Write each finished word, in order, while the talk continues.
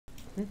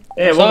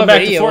Hey, welcome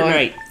back to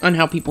Fortnite. On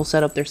how people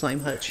set up their slime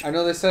hutch. I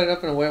know they set it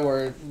up in a way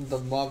where the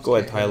mobs. Go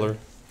ahead, Tyler.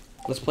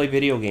 Let's play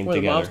video game where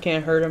together. the mobs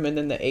can't hurt them, and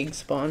then the eggs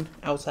spawn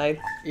outside.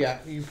 Yeah,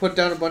 you put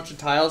down a bunch of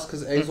tiles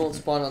because eggs won't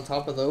spawn on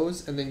top of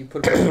those, and then you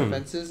put a bunch of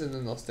fences, and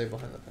then they'll stay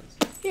behind the fence.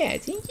 Yeah,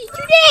 it's easy to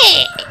do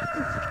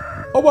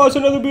that. Oh wow, it's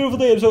another beautiful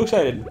day. I'm so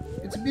excited.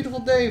 It's a beautiful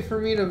day for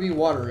me to be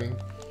watering.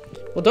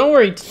 Well, don't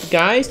worry,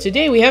 guys.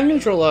 Today we have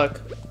neutral luck.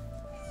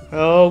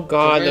 Oh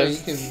God, so, you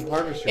can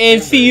harvest your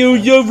and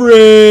fields of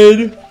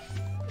red.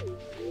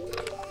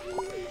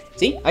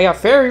 See, I got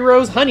fairy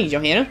rose honey,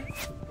 Johanna.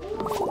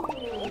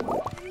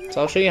 So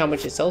I'll show you how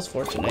much it sells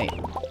for tonight.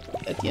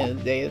 At the end of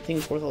the day, the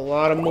thing's worth a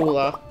lot of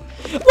moolah.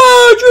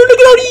 Whoa, Drew, look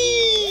at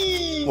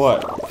these!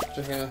 What?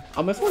 Johanna,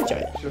 on my forage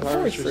giant. should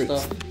harvest your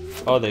fruits.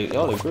 stuff. Oh, they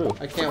grew.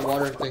 I can't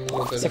water things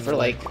with it. Except for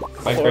like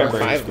My 4 or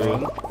cranberries 5 of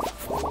them.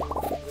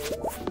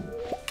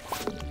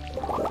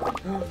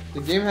 The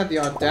game had the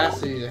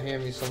audacity to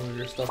hand me some of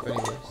your stuff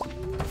anyways.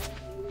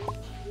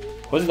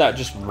 Wasn't that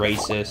just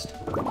racist?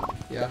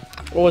 Yeah.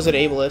 Or was it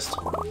ableist?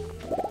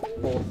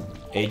 Both.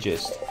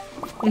 Ageist.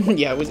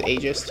 Yeah, it was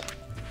ageist.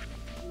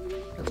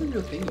 That's a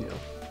real thing, you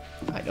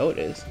know. I know it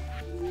is.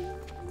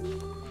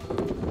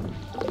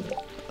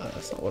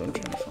 That's not what I'm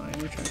trying to find.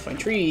 I'm trying to find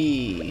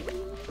tree.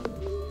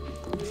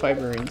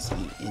 Fiber and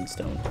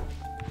stone.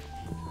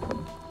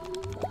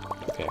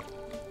 Okay.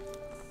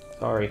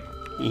 Sorry.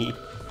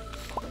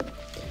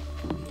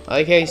 I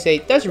like how you say,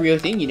 that's a real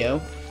thing, you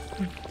know.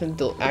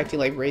 Acting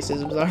like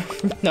racism's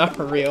not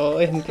real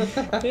and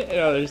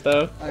other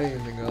stuff. I didn't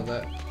even think about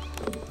that.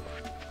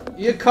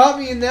 You caught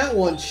me in that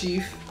one,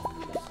 Chief.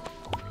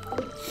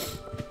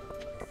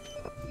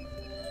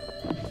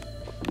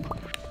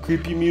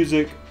 Creepy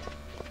music.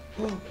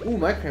 Ooh,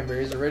 my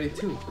cranberries are ready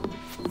too.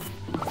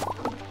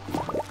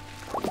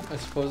 I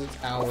suppose it's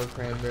our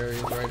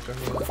cranberries, right,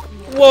 Johanna?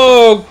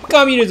 Whoa,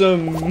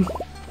 communism!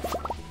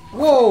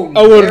 Whoa,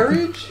 Our-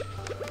 marriage?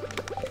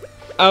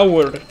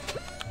 Our.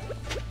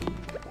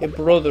 Hey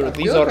brother, I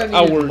these feel are like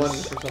I needed ours.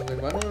 money for something,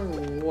 but I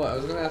don't know what. I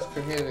was gonna ask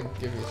Johanna to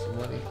give me some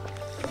money.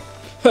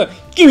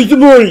 Give me the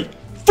money,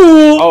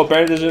 fool! Oh,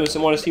 Brandon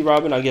doesn't want to see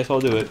Robin. I guess I'll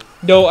do it.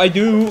 No, I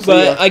do, See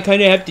but ya. I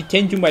kind of have to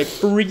tend to my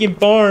freaking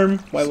farm.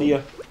 See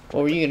ya.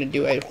 What were you gonna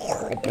do?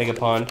 Make a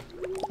pond.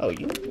 Oh,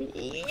 you.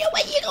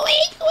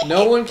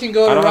 No one can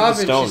go I to don't have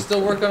the Robin. stone. She's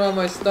still working on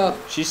my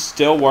stuff. She's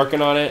still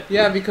working on it.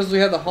 Yeah, because we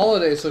had the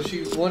holiday, so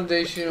one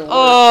day she didn't work.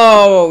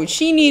 Oh,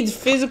 she needs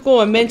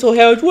physical and mental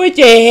health. What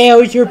the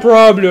hell is your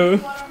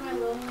problem?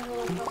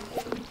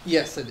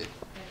 Yes, I did.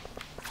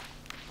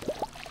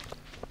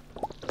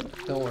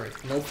 Don't worry,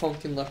 no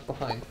pumpkin left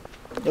behind.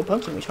 No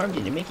pumpkin was harmed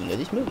in the making of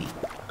this movie.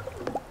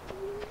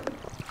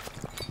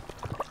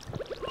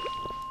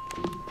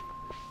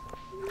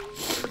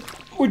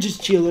 We're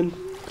just chilling.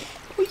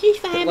 We're just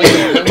fine.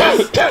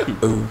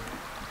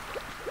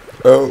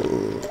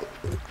 Oh.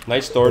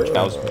 Nice storage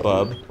house,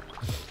 bub.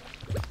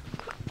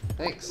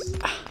 Thanks.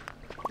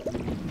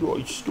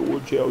 Nice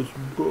storage house,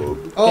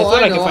 bub. Oh, Guess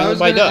what? I I can know. I finally was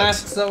buy gonna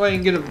ducks. ask so I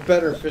can get a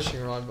better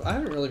fishing rod, but I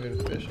haven't really been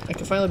fishing. I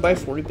can finally buy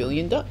 40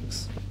 billion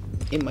ducks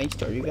in my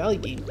Stardew Valley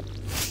game.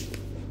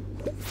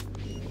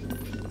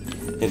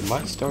 In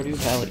my Stardew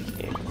Valley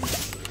game.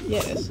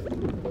 Yes.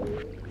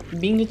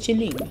 Being a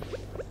chilling.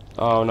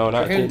 Oh no,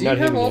 not Okay, do you not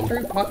have him all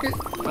again. 3 pockets?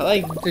 I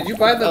like. Did you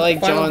buy the I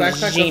like final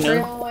John's backpack Gina.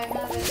 No, I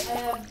haven't.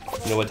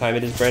 You know what time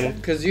it is, Brandon?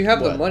 Because you have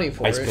the What? money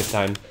for Ice it. pit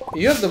time.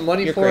 You have the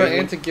money You're for crazy. it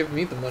and to give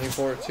me the money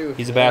for it too.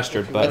 He's a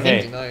bastard, but I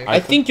hey, think I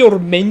think you're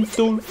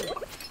mental.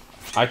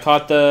 I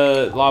caught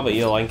the lava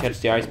eel. I can catch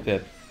the ice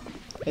pit.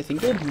 I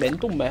think you're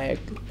mental, Mag.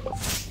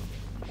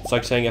 It's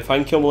like saying if I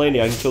can kill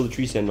Melania, I can kill the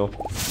tree sentinel.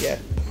 Yeah.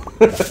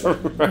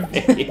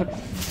 Right.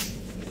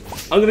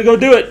 I'm gonna go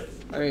do it.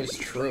 I mean, it's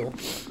true.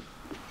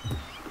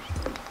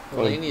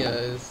 Melania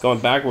is. Going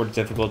backwards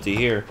difficulty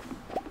here.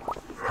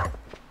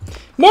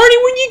 Marty,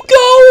 when you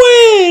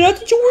going? I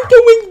thought you worked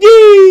on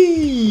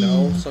Wednesday.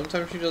 No,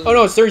 sometimes she doesn't. Oh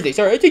no, it's Thursday.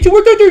 Sorry, I thought you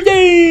worked on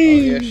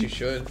Thursday. Oh, yeah, she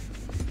should.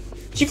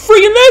 She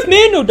freaking left,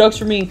 man. No ducks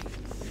for me.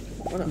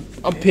 What up?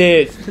 I'm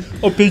pissed.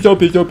 I'm pissed. I'm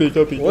pissed. I'm pissed.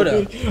 I'm pissed. What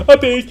I'm up? pissed. I'm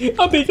pissed.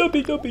 I'm pissed. I'm pissed.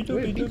 I'm pissed.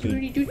 I'm pissed.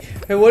 I'm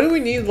pissed. Hey, what do we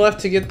need left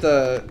to get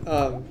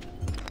the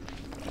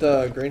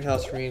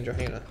greenhouse for me and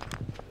Johanna?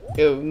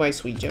 Ew, my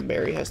sweet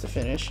gemberry has to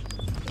finish.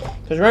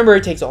 Because remember,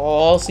 it takes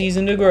all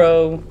season to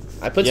grow.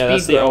 I put Yeah, speed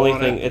that's the grow only on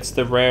thing. it. It's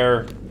the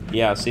rare.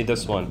 Yeah, see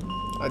this one.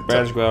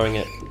 Brandon's growing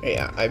it.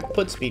 Yeah, I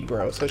put speed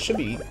grow, so it should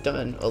be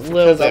done a little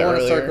Because bit I want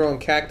to start earlier. growing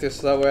cactus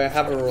so that way I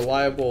have a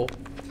reliable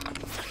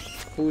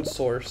food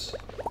source.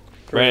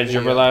 for Brandon, is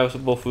your the,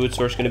 reliable food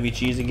source gonna be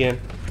cheese again?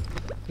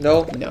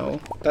 No, No,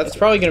 that's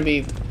probably gonna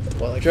be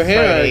what, like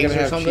Johanna fried are eggs gonna or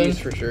have something. cheese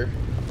for sure.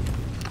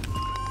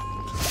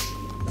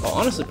 I'll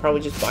honestly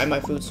probably just buy my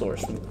food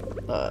source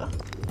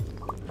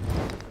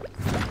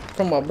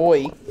from my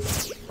boy,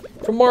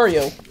 from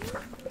Mario.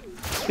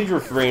 Please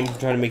refrain from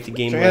trying to make the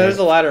game. Johanna, there's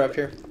a ladder up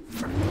here.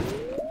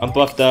 I'm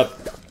buffed up.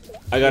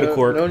 I got a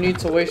cork. No need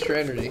to waste your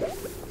energy.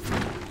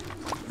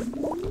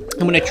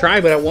 I'm gonna try,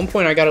 but at one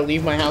point I gotta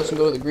leave my house and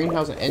go to the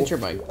greenhouse and enter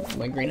my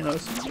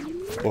greenhouse.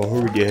 Well,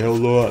 hurry the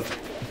hell up.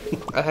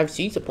 I have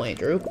seeds to plant,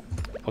 Drew.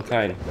 What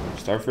kind?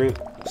 Starfruit?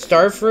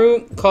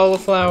 Starfruit,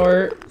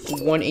 cauliflower,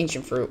 1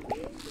 ancient fruit.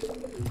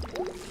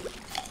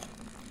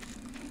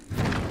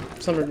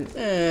 Summer,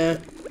 I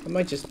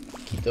might just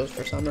keep those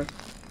for summer.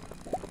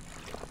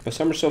 But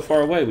summer's so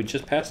far away, we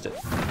just passed it.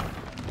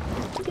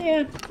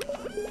 Yeah.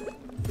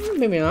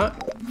 Maybe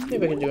not.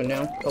 Maybe I can do it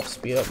now. Help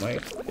speed up my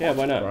Yeah,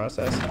 why not?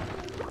 process.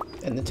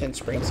 And the 10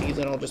 spring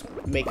season, I'll just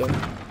make them.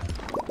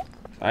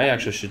 I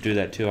actually should do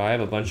that too. I have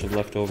a bunch of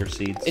leftover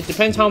seeds. It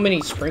depends how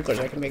many sprinklers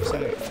I can make. So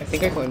I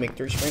think I can only make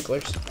 3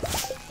 sprinklers.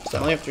 So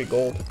I only have 3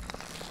 gold.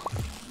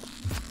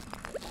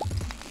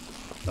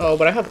 Oh,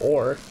 but I have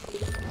ore.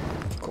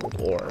 Gold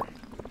ore.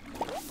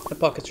 My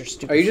pockets are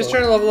stupid. Are you just full.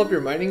 trying to level up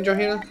your mining,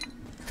 Johanna?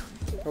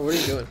 Or what are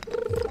you doing?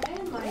 I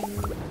am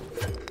mining.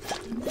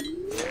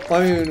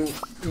 Well, I mean,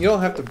 you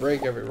don't have to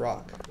break every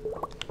rock.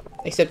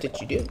 Except that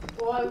you do.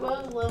 Well, I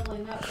was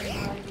leveling up and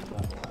now I can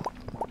level up.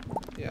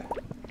 Yeah.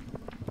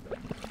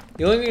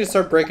 You only need to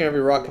start breaking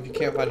every rock if you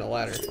can't find a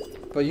ladder.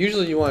 But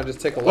usually you want to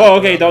just take a ladder. Oh,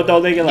 okay,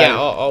 don't make it loud. Yeah,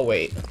 I'll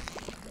wait.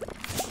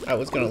 I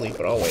was gonna leave,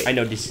 but I'll wait. I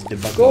know this is the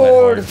bug.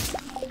 Gourd!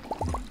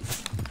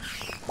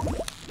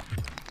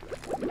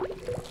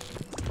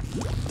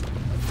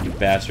 You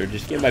bastard,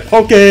 just get my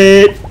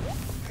pocket!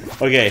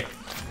 Okay,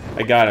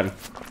 I got him.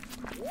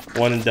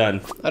 1 and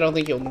done. I don't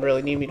think you'll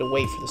really need me to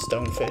wait for the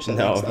stonefish. I think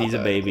No, it's not he's a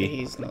that- baby.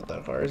 He's not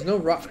that There's hard. no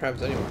rock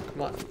crabs anymore.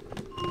 Come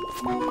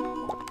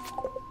on.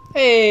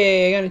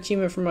 Hey, I got an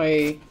achievement for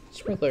my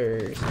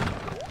sprinklers.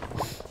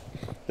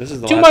 This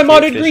is the To last my cave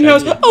modded fish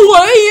greenhouse. I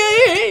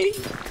need.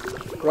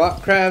 Away!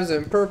 Rock crabs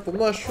and purple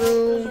There's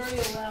mushrooms. already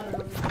a ladder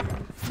over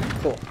here.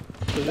 Cool.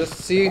 So just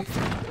see.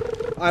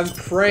 I'm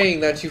praying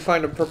that you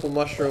find a purple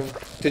mushroom.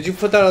 Did you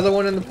put that other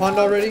one in the pond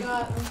Oh, I already?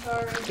 forgot, I'm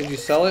sorry. Did you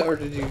sell it or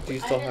do you I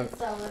still have didn't it?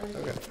 sell it.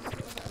 Okay.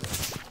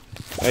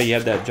 Oh, you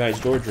have that giant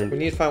storage We room.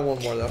 need to find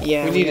one more though.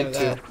 Yeah, we we needed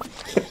have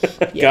two.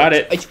 that. Got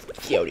it.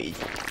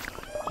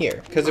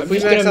 Here. 'Cause if I'm we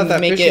just max gonna out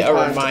that make fishing it a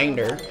pond-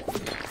 reminder.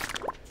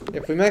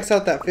 If we max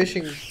out that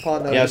fishing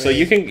pond that Yeah, we so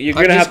made- you're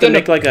I'm gonna just have to gonna-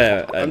 make like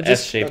an I'm S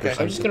just- shape okay. or I'm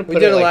something. just gonna we put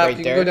did it a like lap. right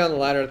You there. can go down the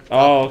ladder.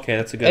 Oh, okay,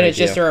 that's a good And idea. it's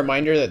just a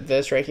reminder that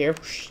this right here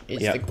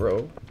is Yeah. the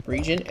grow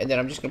region, and then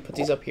I'm just gonna put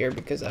these up here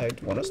because I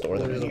want to store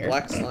them There's in a here.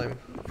 black slime.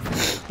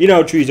 You know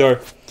how trees are.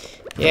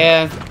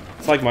 Yeah.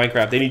 It's like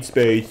Minecraft, they need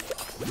space.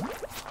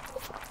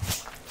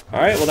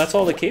 Alright, well that's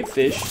all the cave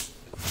fish.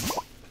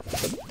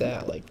 Put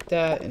that like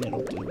that, and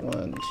it'll do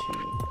 1, 2,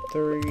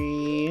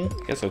 3.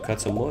 Guess I'll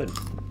cut some wood.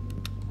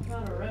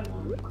 Not a red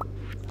one.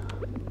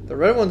 The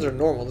red ones are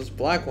normal. This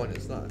black one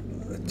is not.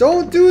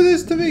 Don't do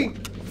this to me.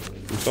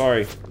 I'm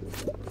sorry.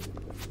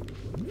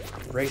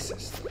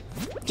 Racist.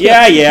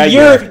 Yeah, You're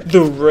yeah. the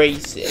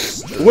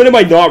racist. When am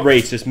I not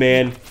racist,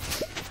 man?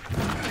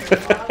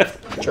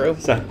 True.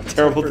 It's a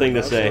terrible thing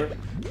to say.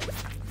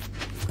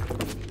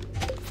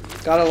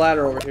 Got a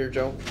ladder over here,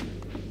 Joe.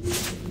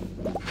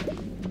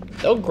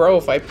 They'll grow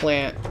if I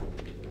plant.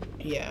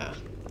 Yeah.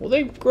 Will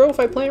they grow if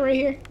I plant right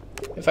here?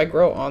 If I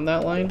grow on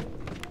that line?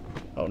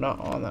 Oh, not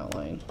on that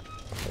line.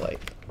 Like,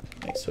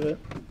 next to it.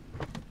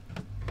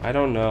 I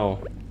don't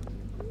know.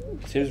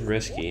 Seems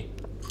risky.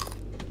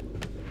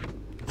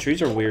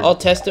 Trees are weird. I'll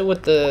test it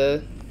with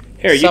the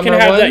Here, you can summer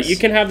have that. ones. You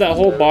can have that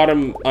whole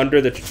bottom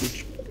under the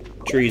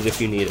trees if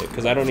you need it,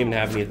 because I don't even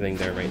have anything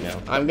there right now.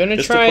 I'm gonna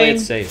Just try. to play it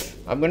safe.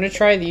 I'm gonna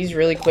try these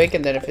really quick,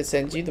 and then if it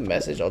sends you the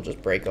message, I'll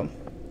just break them.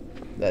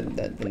 That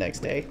the next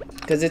day,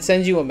 because it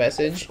sends you a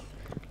message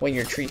when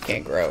your tree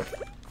can't grow.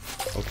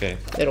 Okay.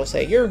 It'll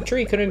say your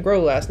tree couldn't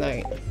grow last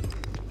night.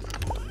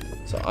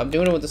 So I'm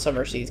doing it with the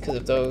summer seeds because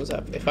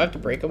if I have to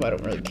break them, I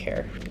don't really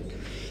care.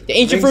 The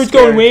ancient fruit's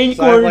going away.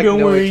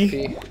 Don't worry.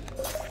 HP.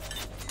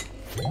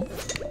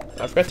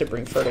 I forgot to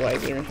bring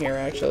fertilizer in here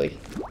actually.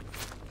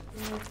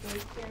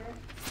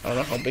 I don't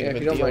know how big Yeah, of a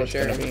if you don't deal mind it's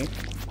gonna sharing. be.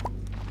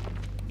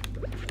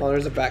 Oh,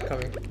 there's a bat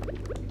coming.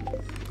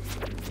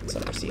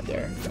 Summer seed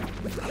there.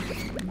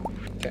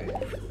 Okay.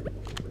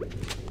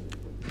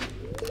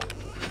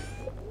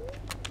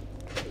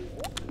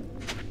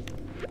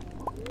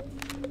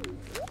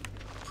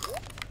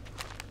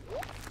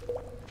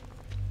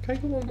 Can I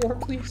get one more,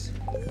 please?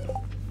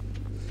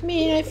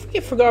 Man, I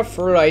forgot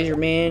fertilizer,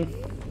 man.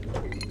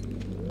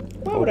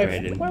 Why would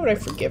Brandon. why would I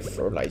forget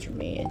fertilizer,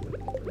 man?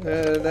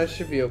 That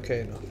should be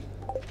okay enough.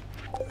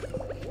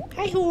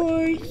 Hi,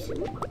 horse.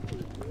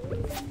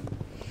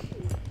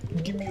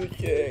 Give me a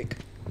sec.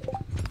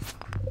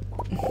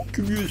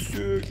 Give me a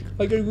sec.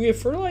 I gotta get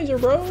fertilizer,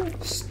 bro.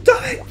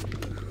 Stop it!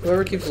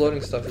 Whoever keeps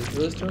loading stuff is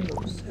really starting to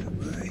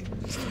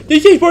upset.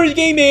 This is part of the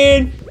game,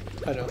 man.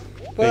 I know.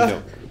 There But you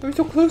go. I'm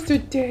so close to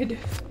dead.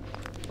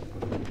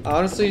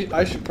 Honestly,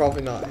 I should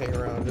probably not hang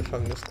around if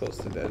I'm this close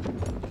to dead.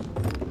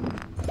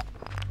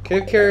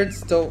 Cave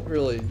carrots don't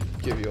really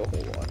give you a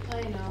whole lot.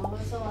 I know,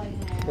 that's all I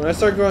have. When I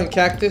start growing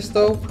cactus,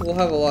 though, we'll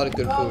have a lot of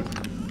good Oh,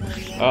 food. there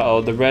you go. Uh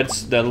oh,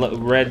 the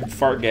red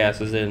fart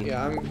gas is in.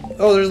 Yeah,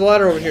 Oh, there's a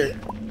ladder over here.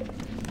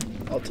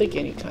 I'll take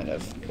any kind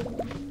of.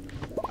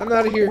 I'm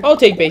out of here. I'll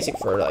take basic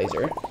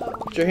fertilizer.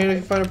 Johanna, if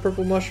you find a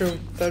purple mushroom,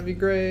 that'd be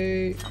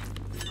great.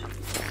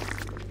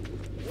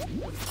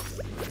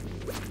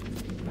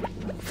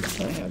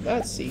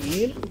 Plant that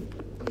seed.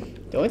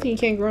 The only thing you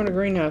can't grow in a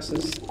greenhouse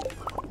is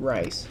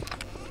rice.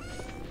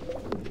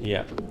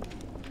 Yeah.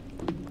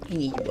 You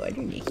need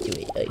water next to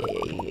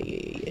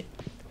it.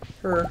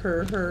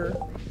 Her.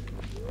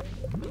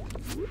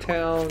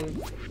 Town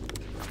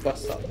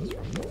bus stop.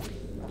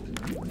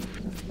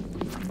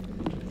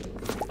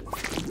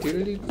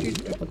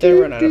 What, did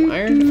I run out of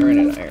iron? I ran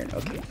out of iron.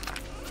 Okay.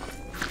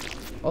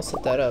 I'll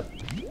set that up.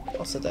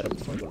 I'll set that up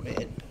before I go to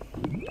bed.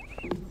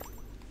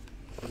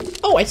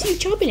 Oh, I see you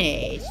chopping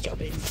it.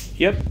 Chopping.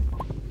 Yep.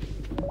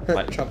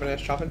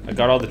 Chopping. I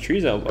got all the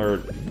trees out, or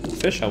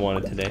fish I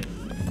wanted today.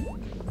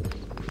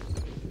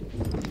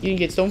 You didn't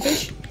get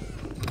stonefish?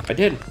 I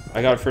did.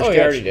 I got first catch.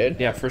 You already did?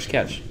 Yeah, first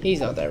catch.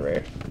 He's not that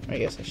rare. I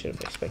guess I should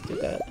have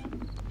expected that.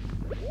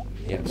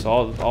 Yeah, so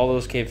all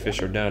those cave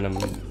fish are done.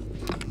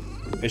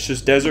 It's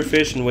just desert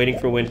fish and waiting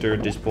for winter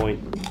at this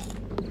point.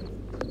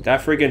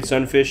 That freaking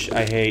sunfish,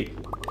 I hate.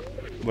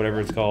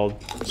 Whatever it's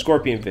called.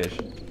 Scorpion fish.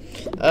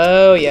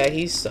 Oh, yeah,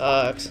 he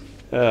sucks.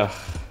 Ugh.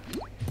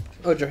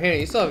 Oh, Johanna,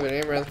 you still have an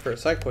amaranth for a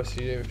side quest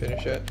you didn't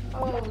finish yet.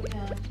 Oh,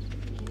 yeah.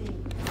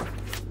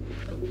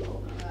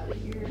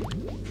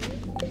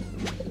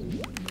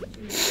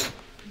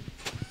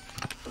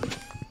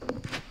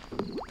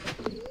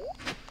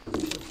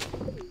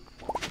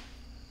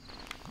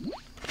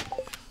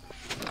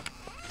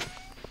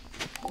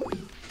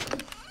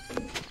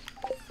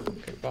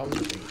 Okay, bombs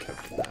are being kept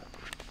for that.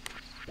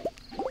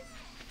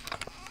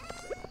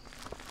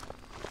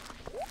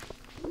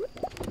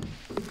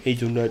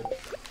 Hazelnut.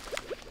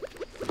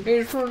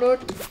 Hazelnut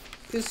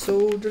is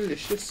so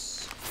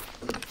delicious.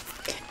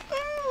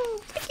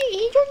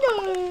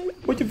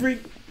 What the freak?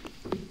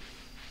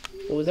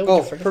 What was that?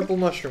 Oh, purple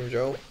mushroom,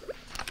 Joe.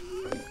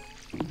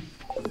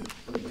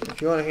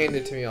 If you want to hand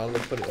it to me, I'll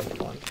put it on the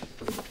pond.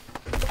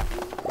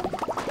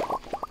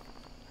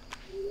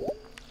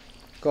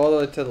 Go all the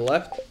way to the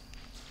left.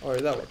 Or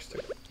that works too.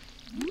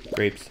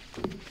 Grapes.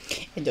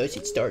 And thus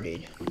it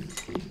started.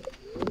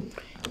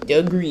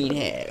 The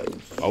greenhouse.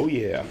 Oh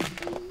yeah.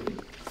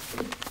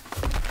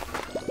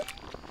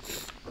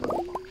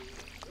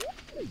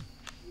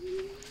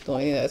 The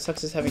only thing that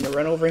sucks is having to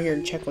run over here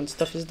and check when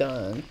stuff is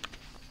done.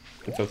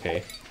 It's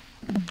okay.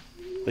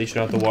 At least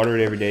you don't have to water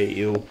it every day.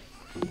 Ew.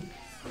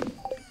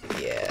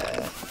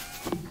 Yeah.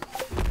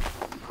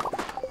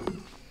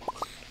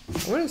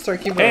 I'm gonna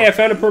start keeping. Hey, I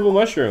found a purple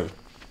mushroom.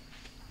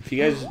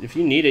 If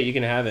you need it, you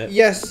can have it.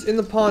 Yes, in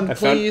the pond,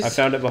 please. I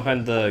found it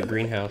behind the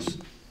greenhouse.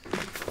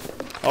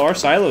 Oh, our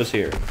silo's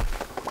here.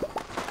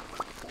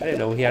 I didn't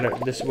know we had it.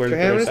 This is where we put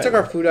Johanna, our we just took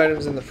silo. our food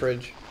items in the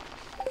fridge.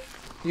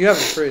 You have a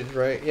fridge,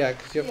 right? Yeah,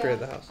 because you upgraded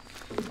the house.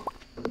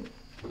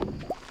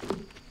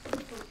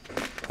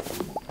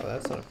 Oh,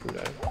 that's not a food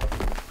item.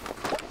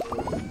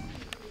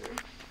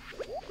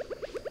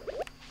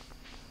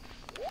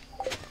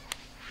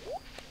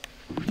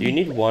 Do you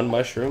need one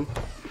mushroom?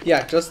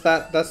 Yeah, just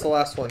that. That's the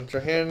last one.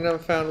 Johanna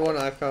found one,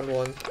 I found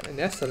one. And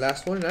that's the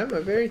last one, and I'm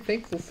a very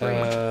thankful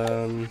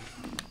friend.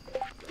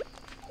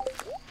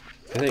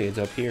 I think it's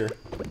up here.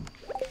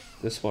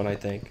 This one, I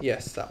think.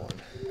 Yes, that one.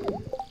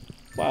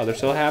 Wow, they're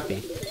so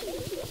happy.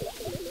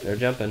 They're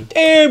jumping.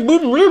 Thank you,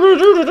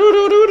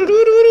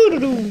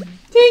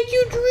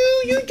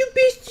 Drew. You're the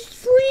best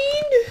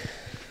friend.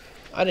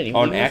 I didn't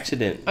even. On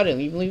accident. I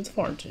didn't even leave the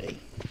farm today.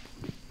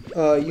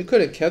 You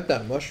could have kept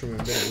that mushroom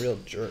and been a real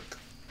jerk.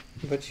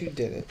 But you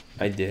didn't.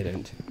 I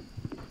didn't.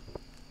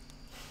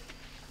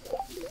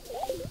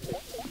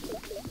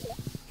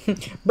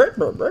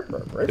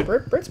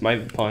 It's my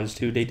pawns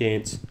too. They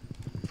dance.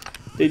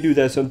 They do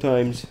that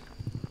sometimes.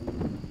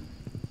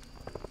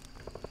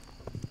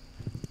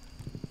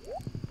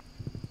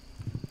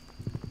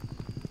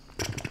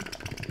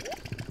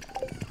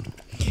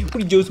 What are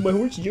you jealous of my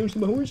horse? Jealous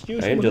of my horse?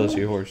 Jealous I of am my jealous of horse?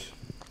 your horse.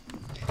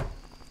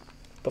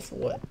 But for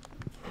what?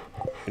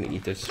 I'm gonna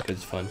eat this because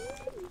it's fun.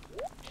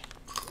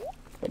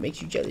 What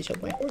makes you jealous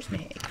of my horse,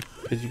 man?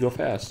 Because you go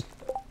fast.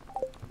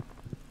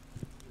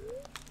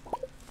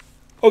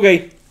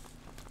 Okay.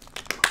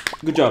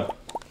 Good job.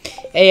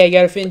 Hey, I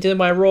gotta fit into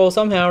my role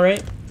somehow,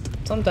 right?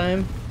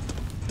 Sometime.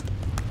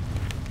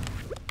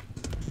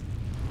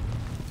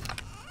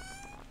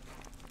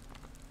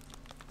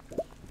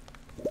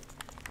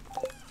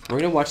 We're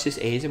gonna watch this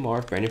ASMR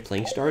of Brandon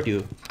playing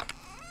Stardew.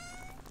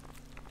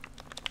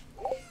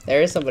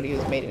 There is somebody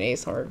who's made an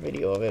ASMR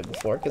video of it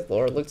before, because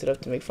Laura looked it up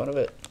to make fun of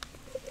it.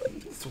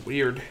 It's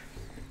weird.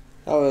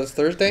 Oh, it was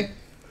Thursday?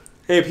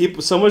 Hey,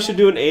 people, someone should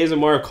do an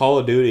ASMR of Call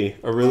of Duty.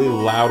 A really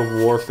loud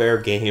warfare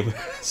game.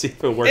 See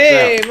if it works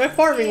Hey, out. my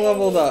farming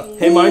leveled up.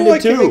 Hey, mine did I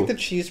can too. make the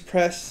cheese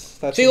press.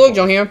 That's See, look,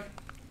 important. John here.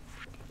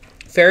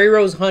 Fairy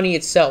Rose Honey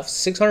itself,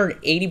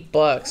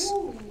 $680.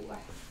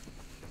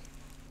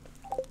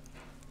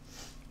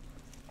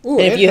 Ooh,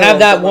 And if you Intel have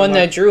that put my one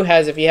money- that Drew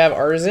has, if you have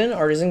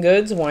artisan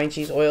goods, wine,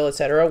 cheese, oil,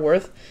 etc.,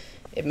 worth,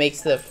 it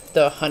makes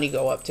the honey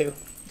go up too.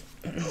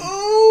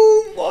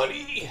 Oh,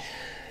 money.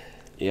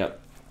 Yep.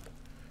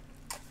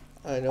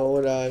 I know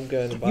what I'm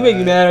gonna buy. You make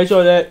me mad. I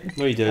saw that.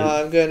 No, you didn't.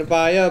 I'm gonna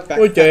buy a backpack.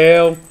 What the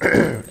hell?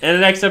 And the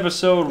next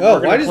episode, Oh, we're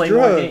why gonna does play Drew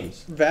more have a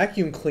games.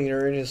 vacuum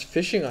cleaner in his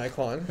fishing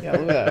icon? Yeah,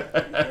 look at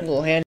that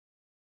little hand.